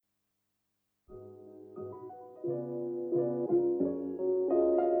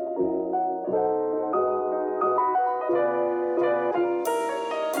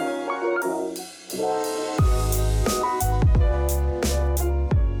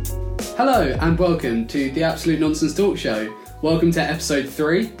Hello and welcome to the Absolute Nonsense Talk Show. Welcome to episode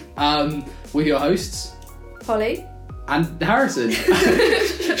 3 with your hosts Holly and Harrison.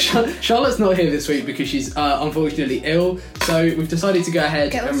 Charlotte's not here this week because she's unfortunately ill, so we've decided to go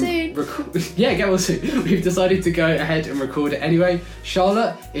ahead Get well soon. get well soon. We've decided to go ahead and record it anyway.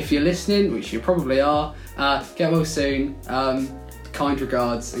 Charlotte, if you're listening, which you probably are, get well soon. Kind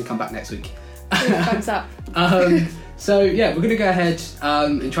regards and come back next week. Thumbs up. So yeah, we're going to go ahead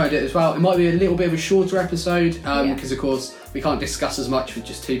and try and do it as well. It might be a little bit of a shorter episode because of course we can't discuss as much with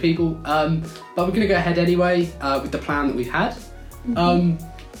just 2 people. But we're going to go ahead anyway with the plan that we've had.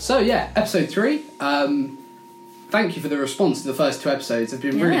 So yeah, episode 3. Thank you for the response to the first 2 episodes. They've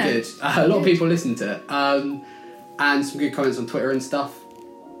been really good. A lot of people listened to it. And some good comments on Twitter and stuff.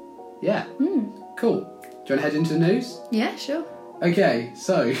 Yeah. Cool. Do you want to head into the news? Yeah, sure. Okay,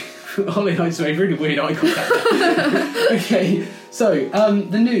 so Holly and I just made really weird eye contact. Okay, so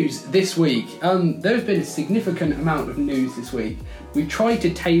the news this week. There's been a significant amount of news this week. We've tried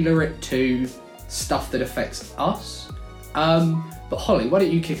to tailor it to stuff that affects us. But Holly, why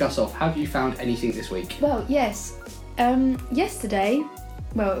don't you kick us off? Have you found anything this week? Well, yes. Yesterday,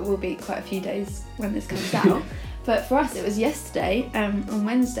 well, it will be quite a few days when this comes out, but for us it was yesterday, on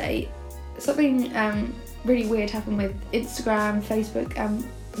Wednesday, something really weird happened with Instagram, Facebook, and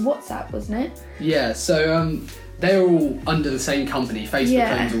WhatsApp, wasn't it? Yeah, so they're all under the same company.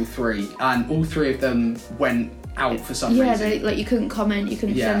 Facebook owns all 3, and all 3 of them went out for some reason. Yeah, like you couldn't comment, you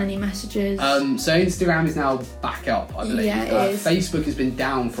couldn't send any messages. So Instagram is now back up, I believe. Yeah, it is. Facebook has been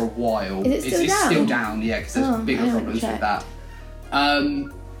down for a while. Is it still it's down? Still down, yeah, because there's bigger problems with that.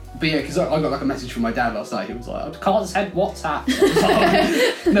 But yeah, because I got like a message from my dad last night. He was like, I can't send WhatsApp.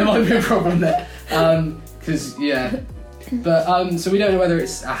 There might be a problem there. Because but so we don't know whether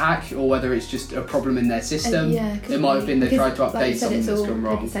it's a hack or whether it's just a problem in their system. It might have been they tried to update something that's gone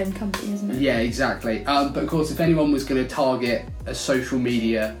wrong. It's the same company, isn't it? Yeah, exactly. But of course, if anyone was going to target a social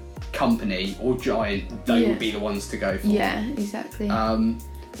media company or giant, they would be the ones to go for. Yeah, exactly.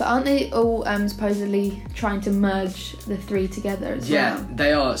 But aren't they all supposedly trying to merge the 3 together as well? Yeah,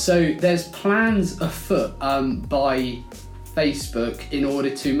 they are. So there's plans afoot by Facebook in order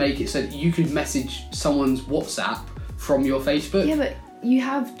to make it so that you could message someone's WhatsApp from your Facebook. Yeah, but you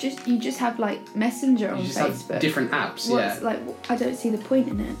just have like Messenger on Facebook. Have different apps. Like, I don't see the point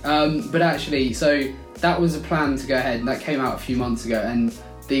in it. But actually, so that was a plan to go ahead, and that came out a few months ago. And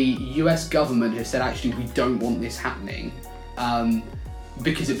the US government has said actually we don't want this happening,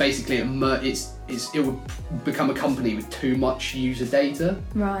 because it basically it would become a company with too much user data.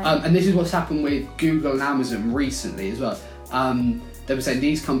 Right. And this is what's happened with Google and Amazon recently as well. They were saying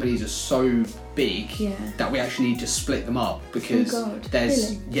these companies are so big that we actually need to split them up because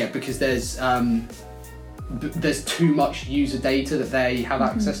because there's too much user data that they have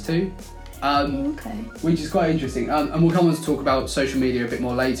access to. Which is quite interesting. And we'll come on to talk about social media a bit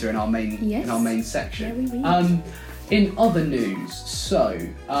more later in our main section. In other news, so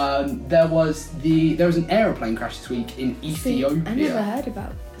there was an aeroplane crash this week in Ethiopia. I never heard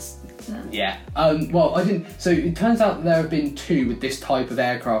about that. Yeah. Well, I didn't. So it turns out that there have been 2 with this type of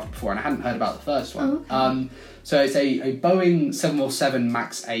aircraft before, and I hadn't heard about the first one. So it's a Boeing 747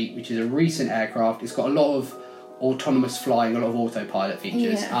 MAX 8, which is a recent aircraft. It's got a lot of autonomous flying, a lot of autopilot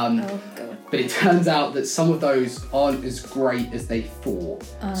features. But it turns out that some of those aren't as great as they thought.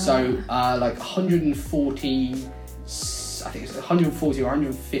 So like 140 or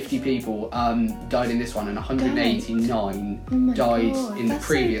 150 people died in this one, and 189 died in the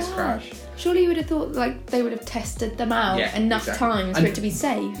previous crash. Surely you would have thought like they would have tested them out enough times for it to be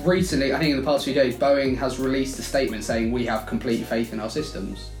safe. Recently, I think in the past few days, Boeing has released a statement saying we have complete faith in our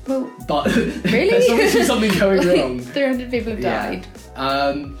systems. Well, but really? There's obviously something going wrong. 300 people have died.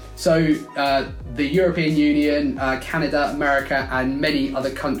 So the European Union, Canada, America, and many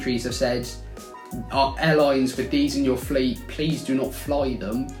other countries have said, our airlines with these in your fleet, please do not fly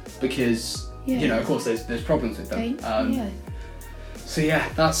them because of course there's problems with them. So yeah,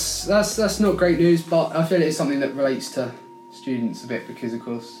 that's not great news, but I feel it's something that relates to students a bit because of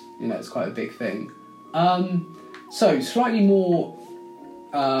course it's quite a big thing. So slightly more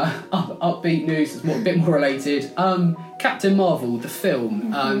upbeat news, that's a bit more related. Captain Marvel, the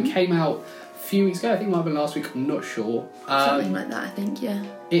film, came out a few weeks ago. I think it might have been last week. I'm not sure. Something like that, I think. Yeah.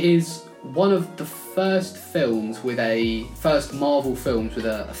 It is one of the first Marvel films with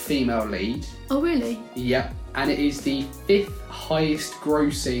a female lead. Oh, really? Yep. And it is the 5th highest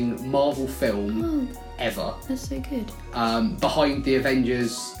grossing Marvel film ever. That's so good. Behind the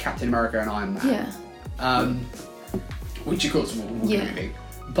Avengers, Captain America and Iron Man. Yeah. Which of course will be big.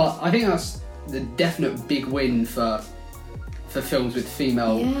 But I think that's the definite big win for for films with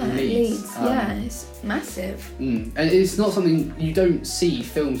female leads. It's massive. And it's not something you don't see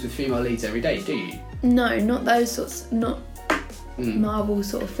films with female leads every day, do you? No, not those sorts. Not Marvel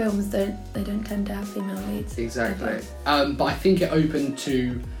sort of films. They don't tend to have female leads. Exactly. But I think it opened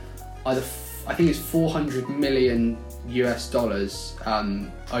to either I think it's $400 million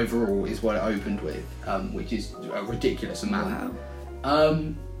overall is what it opened with, which is a ridiculous amount. Wow.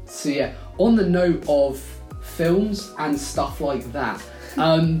 So yeah, on the note of films and stuff like that,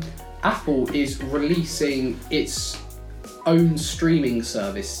 Apple is releasing its own streaming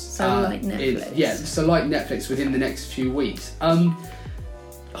service. So like Netflix. So like Netflix within the next few weeks.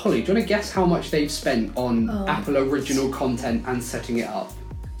 Holly, do you want to guess how much they've spent on Apple original content and setting it up?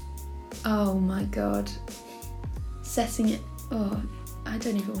 Oh my god. Setting it... Oh, I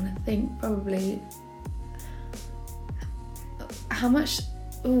don't even want to think. Probably... How much...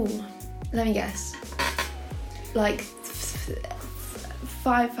 Ooh, let me guess. Like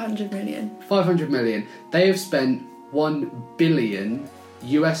 500 million. 500 million. They have spent $1 billion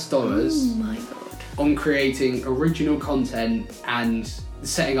Oh my god. on creating original content and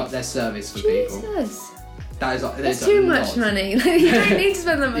setting up their service for people. Jesus. That's too much money. You don't need to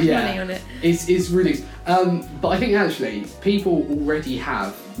spend that much money on it. It's really... but I think actually people already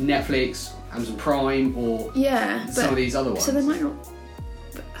have Netflix, Amazon Prime, or some of these other ones. So they might not...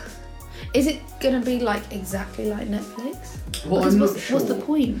 Is it going to be like exactly like Netflix? Well, I'm not sure. What's the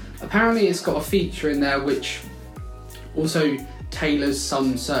point? Apparently it's got a feature in there which also tailors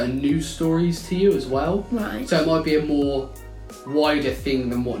some certain news stories to you as well. Right. So it might be a more wider thing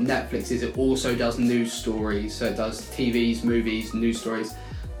than what Netflix is. It also does news stories, so it does TVs, movies, news stories.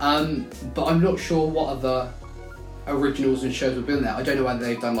 But I'm not sure what other originals and shows will be in there. I don't know whether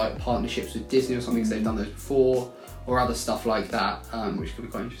they've done like partnerships with Disney or something, because they've done those before, or other stuff like that, which could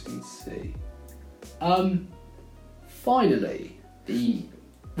be quite interesting to see. Finally, the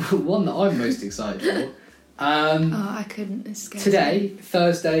one that I'm most excited for. I couldn't escape. Today,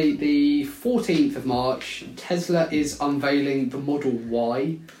 Thursday, the 14th of March, Tesla is unveiling the Model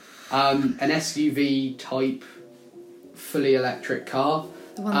Y, an SUV type, fully electric car.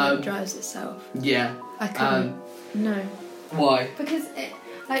 The one that drives itself. Yeah. I couldn't. No. Why? Because,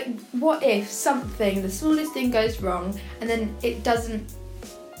 what if the smallest thing goes wrong, and then it doesn't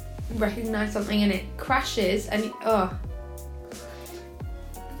recognise something and it crashes, and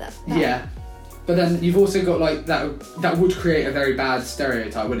Yeah. But then you've also got like that would create a very bad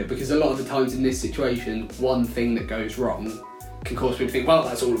stereotype, wouldn't it? Because a lot of the times in this situation, one thing that goes wrong can cause people to think, well,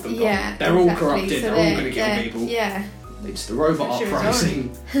 that's all of them gone. They're all corrupted, they're all going to kill people. Yeah. It's the robot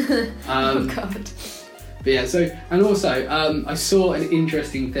uprising. Oh god. But yeah, and also I saw an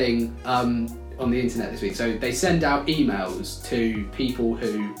interesting thing on the internet this week. So they send out emails to people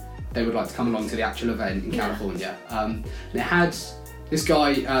who they would like to come along to the actual event in California. And it had this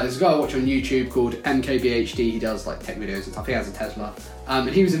guy, there's a guy I watch on YouTube called MKBHD. He does like tech videos and stuff. He has a Tesla. And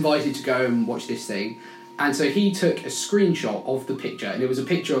he was invited to go and watch this thing. And so he took a screenshot of the picture, and it was a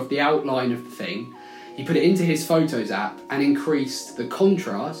picture of the outline of the thing. He put it into his Photos app and increased the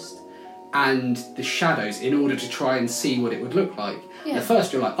contrast and the shadows in order to try and see what it would look like. Yeah. At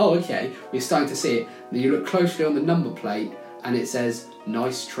first you're like, oh okay, we're starting to see it. And then you look closely on the number plate and it says,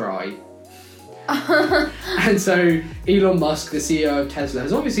 nice try. And so Elon Musk, the CEO of Tesla,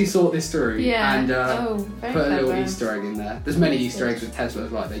 has obviously thought this through and put a little Easter egg in there. There's many Easter eggs with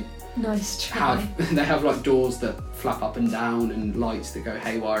Teslas, like they have like doors that flap up and down and lights that go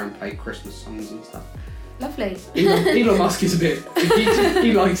haywire and play Christmas songs and stuff. Lovely. Elon Musk is a bit...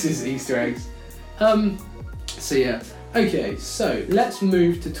 he likes his Easter eggs. So yeah. Okay, so let's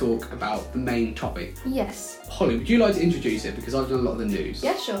move to talk about the main topic. Yes. Holly, would you like to introduce it? Because I've done a lot of the news.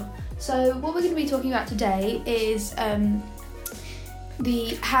 Yeah, sure. So what we're going to be talking about today is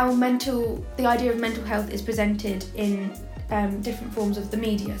the idea of mental health is presented in different forms of the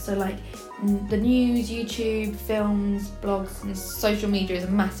media. So like the news, YouTube, films, blogs, and social media is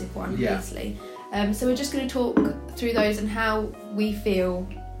a massive one, obviously. So we're just going to talk through those and how we feel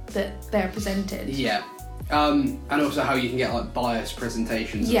that they're presented. Yeah. And also how you can get like biased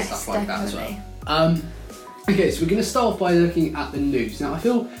presentations and stuff like that as well. Okay, so we're going to start off by looking at the news. Now I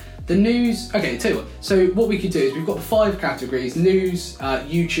feel the news... Okay, tell you what. So what we could do is we've got the 5 categories: news,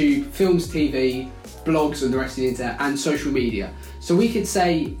 YouTube, films, TV, blogs and the rest of the internet, and social media. So we could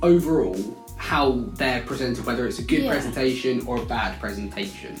say overall how they're presented, whether it's a good presentation or a bad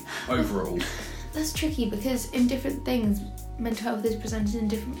presentation overall. That's tricky because in different things, mental health is presented in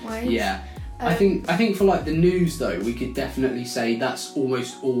different ways. Yeah. I think for like the news though, we could definitely say that's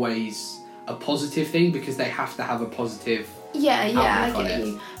almost always a positive thing because they have to have a positive I get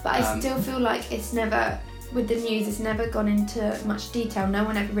you. But I still feel like it's never with the news, it's never gone into much detail. No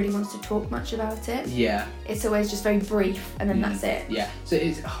one ever really wants to talk much about it. Yeah. It's always just very brief, and then that's it. Yeah. So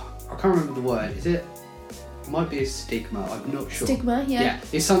I can't remember the word. Is it? It might be a stigma. I'm not sure. Stigma, yeah. Yeah.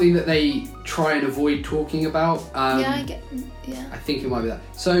 It's something that they try and avoid talking about. I think it might be that.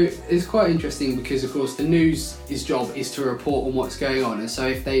 So it's quite interesting because, of course, the news' job is to report on what's going on, and so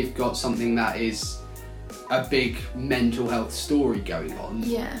if they've got something that is a big mental health story going on,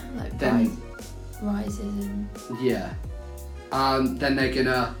 like then rises and then they're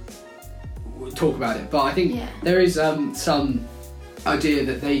gonna talk about it. But I think there is some idea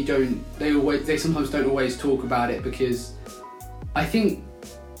that they sometimes don't always talk about it, because I think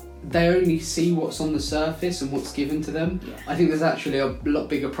they only see what's on the surface and what's given to them. I think there's actually a lot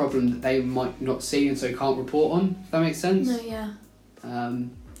bigger problem that they might not see and so can't report on, if that makes sense.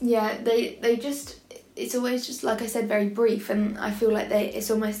 They just, it's always just, like I said, very brief, and I feel like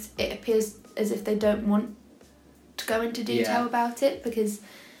it appears as if they don't want to go into detail about it, because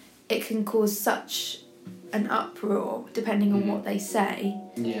it can cause such an uproar depending on what they say,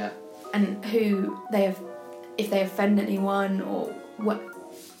 and who they have, if they offend anyone or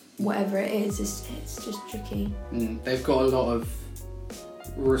whatever it is. It's just tricky. They've got a lot of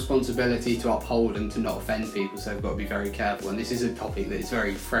responsibility to uphold and to not offend people, so they've got to be very careful, and this is a topic that is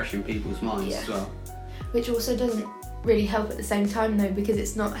very fresh in people's minds as well. Which also doesn't really help at the same time, though, because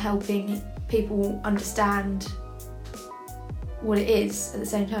it's not helping people understand what it is at the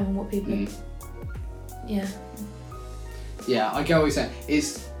same time, and what people I get what you're saying.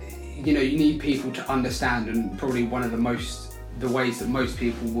 Is, you need people to understand, and probably one of the ways that most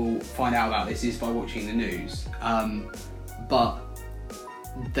people will find out about this is by watching the news, but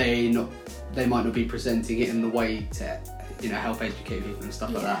they might not be presenting it in the way to help educate people and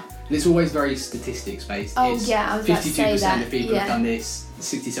stuff like that. And it's always very statistics based. I was about to say that. 52% of people have done this,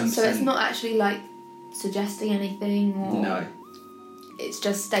 67%. So it's not actually like suggesting anything, or no, it's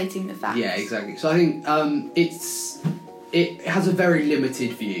just stating the facts. Yeah, exactly. So I think it has a very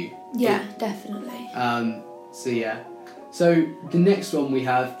limited view. Yeah, definitely. So the next one we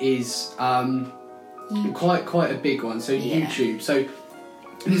have is quite a big one. So YouTube. So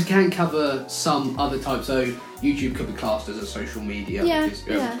this can cover some other types. So YouTube could be classed as a social media, because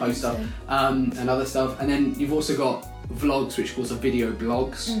you're able to post stuff and other stuff. And then you've also got vlogs, which calls video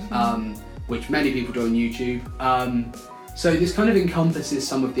blogs, which many people do on YouTube. So this kind of encompasses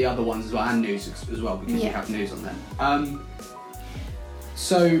some of the other ones as well, and news as well, because you have news on them.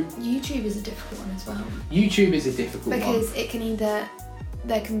 So YouTube is a difficult one as well. YouTube is a difficult one. Because it can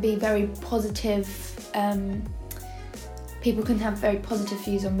there can be very positive, people can have very positive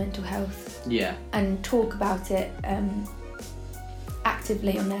views on mental health. Yeah. And talk about it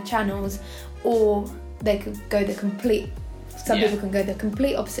actively on their channels, or they could go some people can go the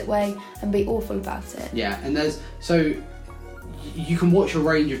complete opposite way and be awful about it. Yeah, and you can watch a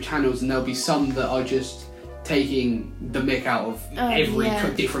range of channels, and there'll be some that are just taking the mick out of every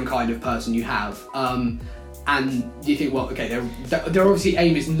different kind of person you have, and you think, well, okay, their obviously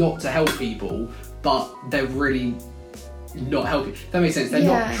aim is not to help people, but they're really not helping. That makes sense. They're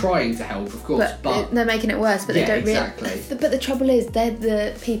not trying to help, of course, but they're making it worse. But they don't exactly. But the trouble is, they're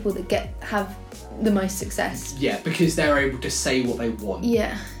the people that have the most success. Yeah, because they're able to say what they want.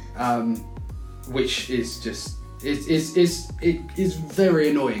 Yeah. Which is just it is very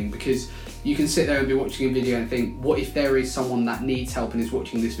annoying, because you can sit there and be watching a video and think, what if there is someone that needs help and is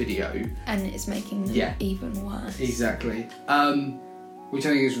watching this video, and it's making them even worse. Exactly. Which I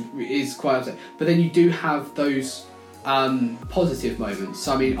think is quite upsetting. But then you do have those positive moments.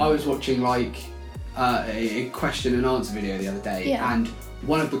 So I mean, I was watching a question and answer video the other day, and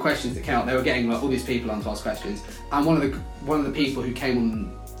one of the questions that came out, they were getting all these people on to ask questions, and one of the people who came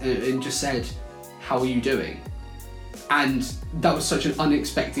on and just said, "How are you doing?" And that was such an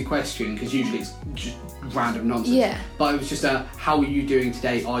unexpected question, because usually it's just random nonsense. Yeah. But it was just how are you doing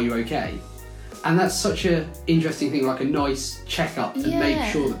today? Are you okay? And that's such an interesting thing, like a nice check-up to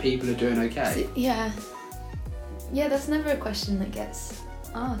make sure that people are doing okay. Yeah, that's never a question that gets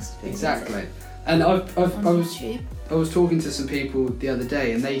asked. Really, exactly. And I was talking to some people the other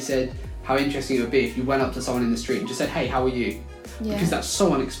day, and they said how interesting it would be if you went up to someone in the street and just said, "Hey, how are you?" Yeah. Because that's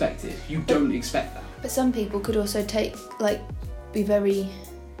so unexpected. You don't expect that. But some people could also be very,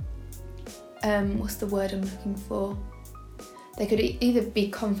 what's the word I'm looking for? They could either be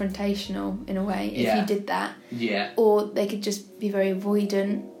confrontational in a way if you did that. Yeah. Or they could just be very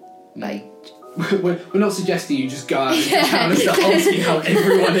avoidant, We're not suggesting you just go out and start asking how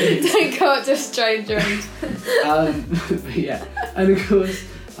everyone is. Don't go up to a stranger and of course,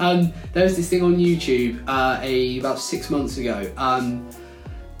 there was this thing on YouTube about 6 months ago.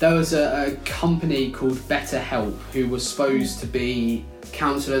 there was a company called BetterHelp who was supposed to be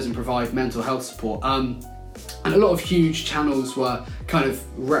counsellors and provide mental health support. And a lot of huge channels were kind of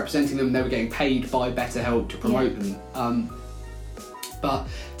representing them. They were getting paid by BetterHelp to promote them. But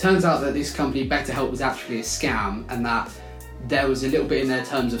turns out that this company, BetterHelp, was actually a scam, and that there was a little bit in their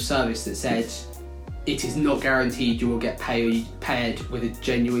terms of service that said it is not guaranteed you will get paired with a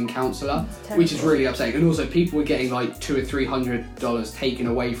genuine counsellor, which is really upsetting. And also, people were getting like $200 or $300 taken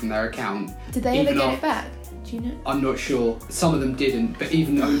away from their account. Did they ever get it back? Do you know? I'm not sure. Some of them didn't, but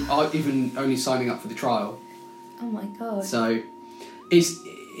even only signing up for the trial. Oh my god. So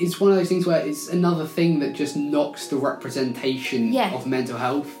it's one of those things where it's another thing that just knocks the representation of mental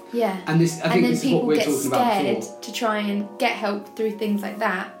health. Yeah. And I think this is what we're talking about before. People get scared to try and get help through things like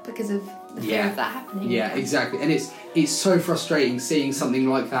that because of the fear of that happening. Yeah, exactly. And it's so frustrating seeing something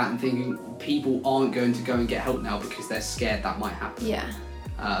like that and thinking people aren't going to go and get help now because they're scared that might happen. Yeah.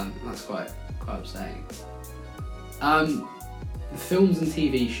 That's quite upsetting. Films and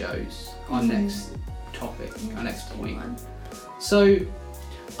TV shows, our next topic, our next point. So,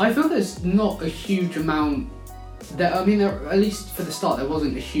 I feel there's not a huge amount. At least for the start, there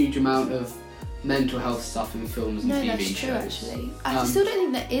wasn't a huge amount of mental health stuff in films and TV shows. No, that's true, actually. I still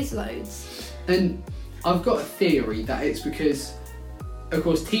don't think there is loads. And I've got a theory that it's because, of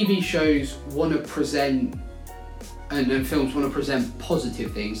course, TV shows want to present and films want to present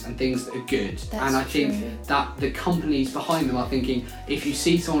positive things and things that are good. That's I think that the companies behind them are thinking, if you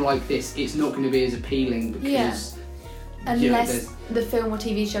see someone like this, it's not going to be as appealing because... Unless the film or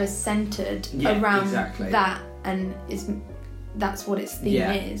TV show is centred around that and that's what its theme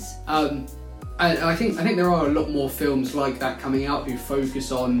is. And I think there are a lot more films like that coming out who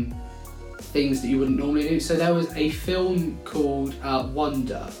focus on things that you wouldn't normally do. So there was a film called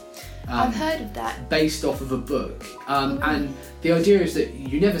Wonder. I've heard of that. Based off of a book. And the idea is that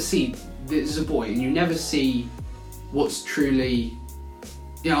you never see, this is a boy, and you never see what's truly...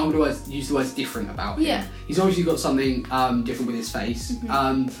 I'm going to use the words different about him. Yeah. He's obviously got something different with his face,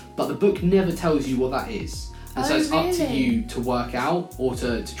 but the book never tells you what that is. And so it's up to you to work out or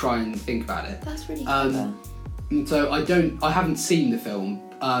to try and think about it. That's really clever. And so I haven't seen the film.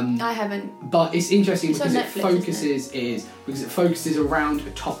 I haven't. But it's interesting because it focuses around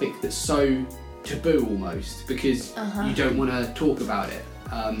a topic that's so taboo almost because you don't want to talk about it.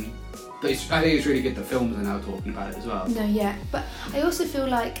 But I think it's really good that films are now talking about it as well. No, yeah, but I also feel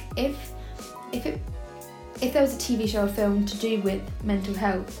like if there was a TV show or film to do with mental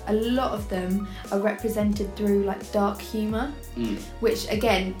health, a lot of them are represented through like dark humour, which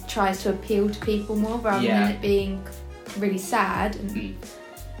again tries to appeal to people more rather than it being really sad. And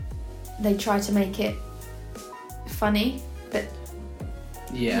they try to make it funny, but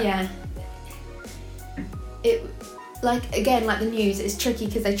it. Like the news, it's tricky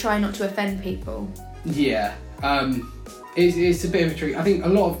because they try not to offend people. Yeah, it's a bit of a trick. I think a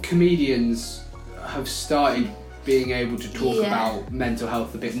lot of comedians have started being able to talk about mental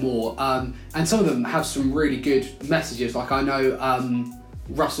health a bit more, and some of them have some really good messages. Like I know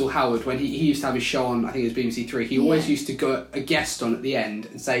Russell Howard, when he used to have his show on, I think it was BBC Three, he always used to go a guest on at the end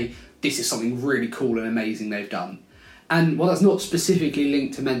and say, this is something really cool and amazing they've done. And while that's not specifically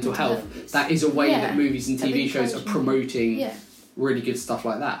linked to mental health, that is a way that movies and TV shows are promoting really good stuff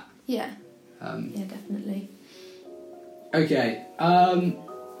like that. Yeah. Yeah, definitely. Okay.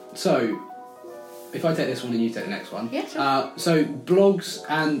 So, if I take this one and you take the next one. Yeah, sure. So, blogs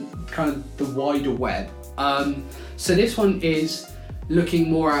and kind of the wider web. So this one is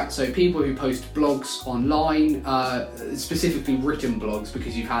looking more at people who post blogs online, specifically written blogs,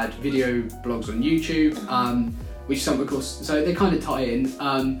 because you've had video blogs on YouTube. Which some, of course, so they kind of tie in.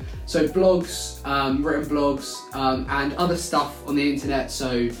 So blogs, written blogs, and other stuff on the internet,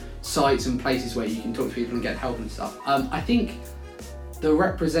 so sites and places where you can talk to people and get help and stuff. I think the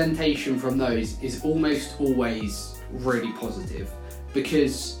representation from those is almost always really positive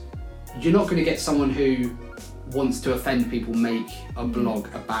because you're not going to get someone who wants to offend people make a blog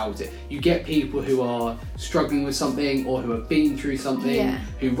about it. You get people who are struggling with something or who have been through something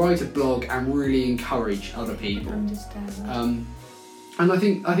who write a blog and really encourage other people. Understand that. And I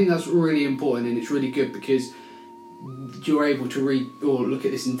think that's really important, and it's really good because you're able to read or look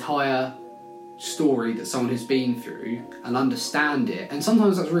at this entire story that someone has been through and understand it. And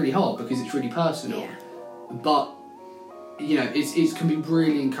sometimes that's really hard because it's really personal. Yeah. But it can be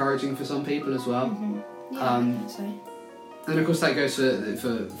really encouraging for some people as well. Yeah, I think so. And of course that goes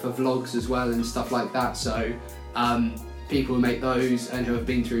for vlogs as well and stuff like that. So people who make those and who have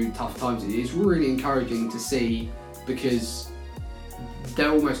been through tough times, it is really encouraging to see because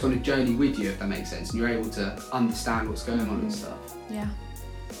they're almost on a journey with you, if that makes sense, and you're able to understand what's going on and stuff. Yeah.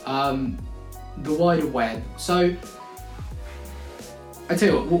 The wider web. So, I tell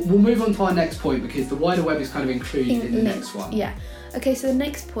you what, we'll move on to our next point because the wider web is kind of included in the next one. Yeah. Okay, so the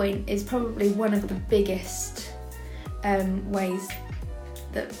next point is probably one of the biggest ways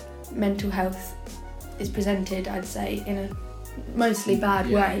that mental health is presented, I'd say, in a mostly bad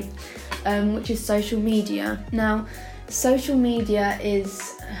way, which is social media. Now, social media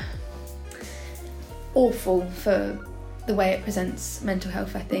is awful for the way it presents mental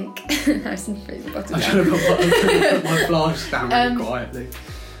health, I think. Nice and free the bottom I'm trying to put my flask down really quietly.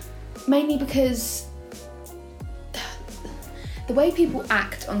 Mainly because the way people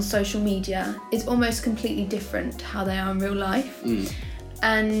act on social media is almost completely different to how they are in real life.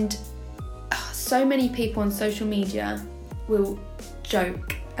 And so many people on social media will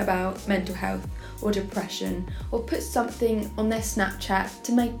joke about mental health or depression or put something on their Snapchat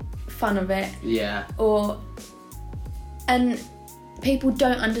to make fun of it. Yeah. And people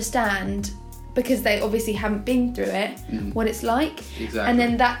don't understand because they obviously haven't been through it, what it's like. Exactly. And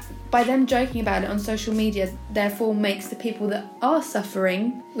then that, by them joking about it on social media, therefore makes the people that are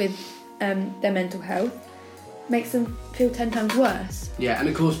suffering with their mental health, makes them feel 10 times worse. Yeah, and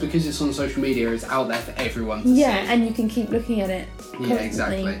of course, because it's on social media, it's out there for everyone to see. Yeah, and you can keep looking at it constantly. Yeah,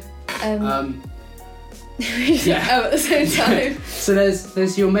 exactly. At the same time. So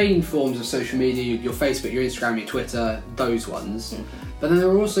there's your main forms of social media, your Facebook, your Instagram, your Twitter, those ones. But then there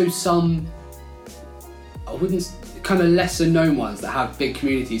are also some, kind of lesser known ones that have big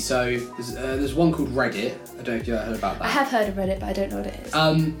communities. So there's one called Reddit. I don't know if you've heard about that. I have heard of Reddit, but I don't know what it is.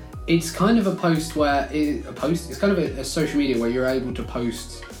 It's kind of it's kind of a social media where you're able to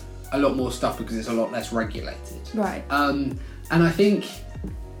post a lot more stuff because it's a lot less regulated. Right. And I think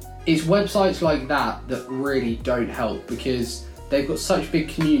it's websites like that that really don't help because they've got such big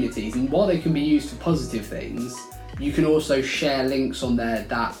communities, and while they can be used for positive things, you can also share links on there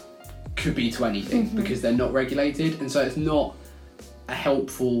that could be to anything because they're not regulated, and so it's not a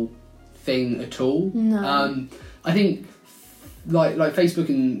helpful thing at all. No. I think like Facebook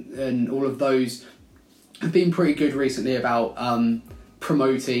and all of those have been pretty good recently about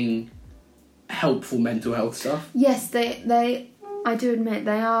promoting helpful mental health stuff. Yes, they I do admit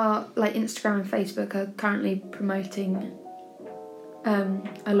they are, like Instagram and Facebook are currently promoting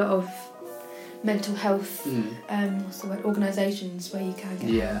a lot of mental health organisations where you can get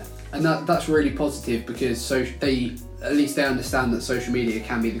help. And that's really positive because so they understand that social media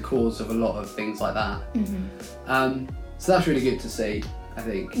can be the cause of a lot of things like that. So that's really good to see, I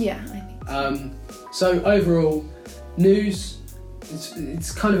think. Yeah, I think so overall, news,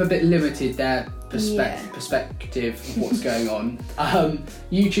 it's kind of a bit limited there, perspective of what's going on.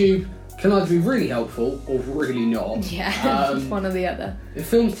 YouTube can either be really helpful or really not. Yeah, one or the other. The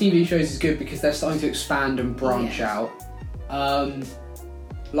films, TV shows is good because they're starting to expand and branch out.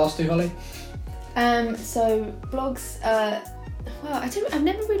 Last two, Holly? So blogs, I've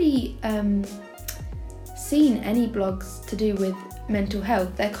never really seen any blogs to do with mental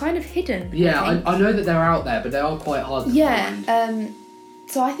health. They're kind of hidden. Yeah, I know that they're out there, but they are quite hard to find.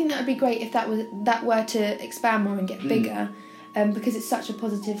 So I think that would be great if that were to expand more and get bigger, because it's such a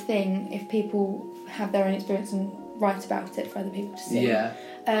positive thing if people have their own experience and write about it for other people to see. Yeah.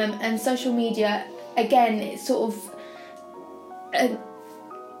 And social media, again, it's sort of an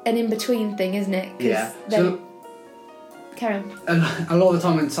in-between thing, isn't it? Yeah. Carry on. A lot of the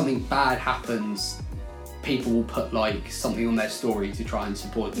time when something bad happens, people will put like something on their story to try and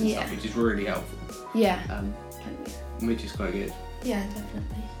support and stuff, which is really helpful. Yeah. Which is quite good. Yeah,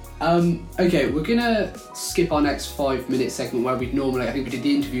 definitely. Okay, we're gonna skip our next 5-minute segment where we'd normally, I think we did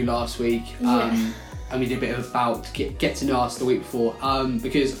the interview last week, and we did a bit of about get to know us the week before,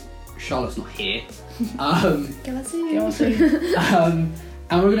 because Charlotte's not here. And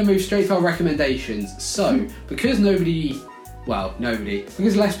we're gonna move straight to our recommendations. So, because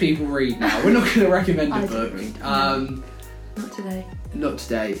because less people read now, we're not gonna recommend a book. Not today. Not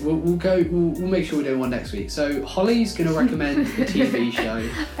today. We'll make sure we're doing one next week. So Holly's going to recommend a TV show.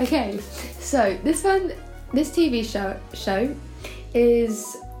 Okay, so this TV show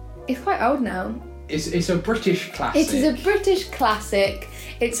is quite old now. It's a British classic. It is a British classic.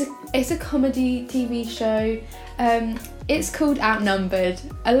 It's a comedy TV show. It's called Outnumbered.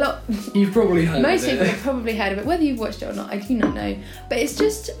 You've probably heard of it. Most people have probably heard of it. Whether you've watched it or not, I do not know. But it's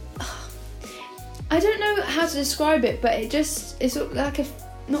just, I don't know how to describe it, but it's like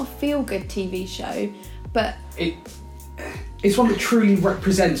not a feel-good TV show, but it's one that truly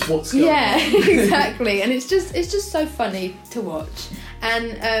represents what's going on. Yeah, exactly. And it's just so funny to watch,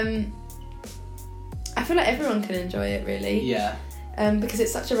 and I feel like everyone can enjoy it, really. Yeah. Because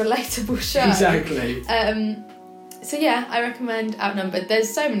it's such a relatable show. Exactly. So yeah, I recommend Outnumbered.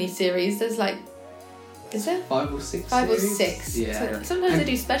 There's so many series. There's like, is there 5 or 6? 5 or series? 6? Yeah. So sometimes they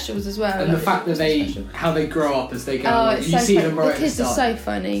do specials as well. And the fact that how they grow up as they go along, it's you so see funny. them right The at the kids are start. so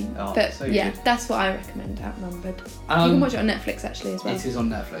funny. But So yeah, good. that's what I recommend. Outnumbered. You can watch it on Netflix actually as well. It is on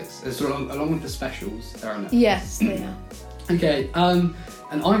Netflix. It's along with the specials, they're on Netflix. Yes, they are. Okay, and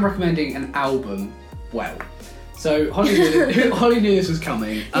I'm recommending an album. Well, so Holly knew this was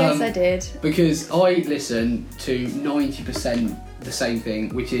coming. Yes, I did. Because I listen to 90% the same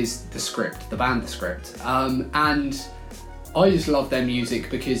thing, which is the band The Script. And I just love their music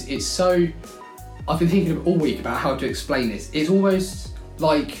because it's so... I've been thinking all week about how to explain this. It's almost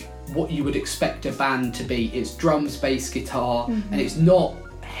like what you would expect a band to be. It's drums, bass, guitar, and it's not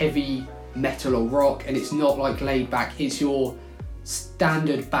heavy metal or rock, and it's not like laid back. It's your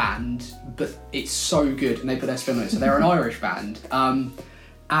standard band, but it's so good, and they put their spin on it. So they're an Irish band, and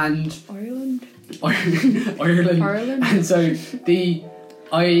Ireland. Ireland. And so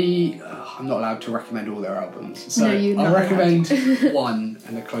I'm not allowed to recommend all their albums, so No, you're not I'll recommend one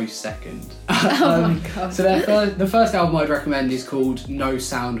and a close second. Oh my god. So the first album I'd recommend is called No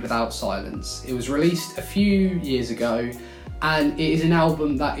Sound Without Silence. It was released a few years ago, and it is an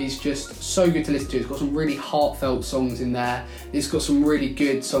album that is just so good to listen to. It's got some really heartfelt songs in there. It's got some really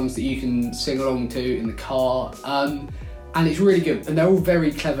good songs that you can sing along to in the car. And it's really good. And they're all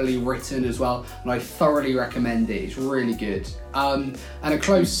very cleverly written as well. And I thoroughly recommend it. It's really good. And a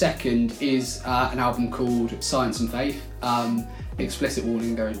close second is an album called Science and Faith. Explicit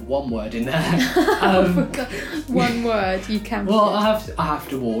warning, there is one word in there. Oh my god. One word, you can. Well, I have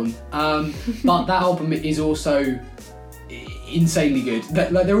to warn. But that album is also insanely good.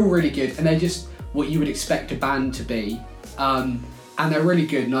 They're all really good, and they're just what you would expect a band to be. And they're really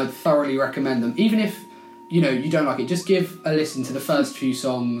good, and I'd thoroughly recommend them. Even if you don't like it, just give a listen to the first few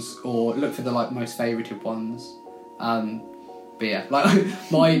songs, or look for the most favoured ones. But yeah,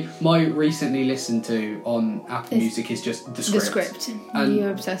 my recently listened to on Apple Music is just The Script. The Script. And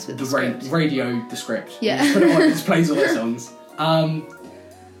you're obsessed with The Script. Radio The Script. Yeah. You just put it on, it just plays all their songs.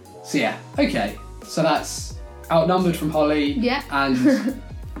 So yeah, okay. So that's Outnumbered from Holly. Yeah. And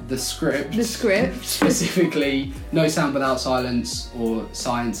The Script. The Script. Specifically, No Sound Without Silence or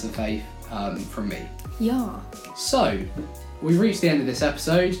Science and Faith from me. Yeah. So, we've reached the end of this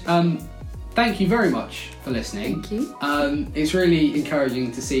episode. Thank you very much for listening. Thank you. It's really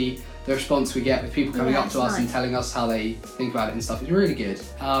encouraging to see the response we get with people coming up to us and nice. telling us how they think about it and stuff. It's really good.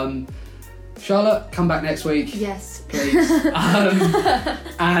 Charlotte, come back next week. Yes. Please.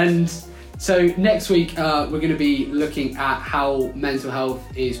 And so next week we're going to be looking at how mental health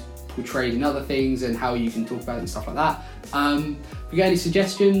is portrayed in other things and how you can talk about it and stuff like that. If you get any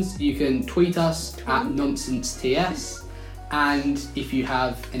suggestions, you can tweet us at nonsense_ts, and if you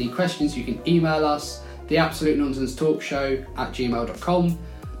have any questions, you can email us theabsolutenonsensetalkshow@gmail.com.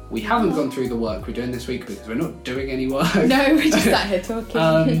 We haven't gone through the work we're doing this week because we're not doing any work. No, we're just sat here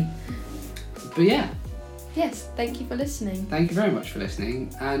talking. But yeah, yes, thank you for listening. thank you very much for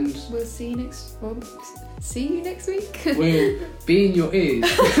listening, and We'll see you next week. we'll be in your ears.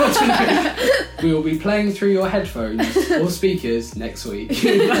 We will be playing through your headphones or speakers next week.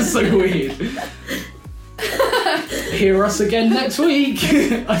 That's so weird. Hear us again next week.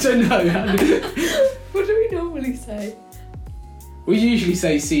 I don't know. What do we normally say? We usually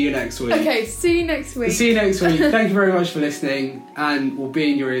say see you next week. Okay, see you next week. See you next week. Thank you very much for listening, and we'll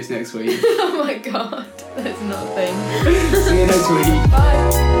be in your ears next week. Oh my god, that's not a thing. See you next week.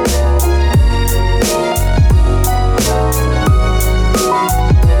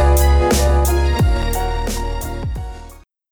 Bye.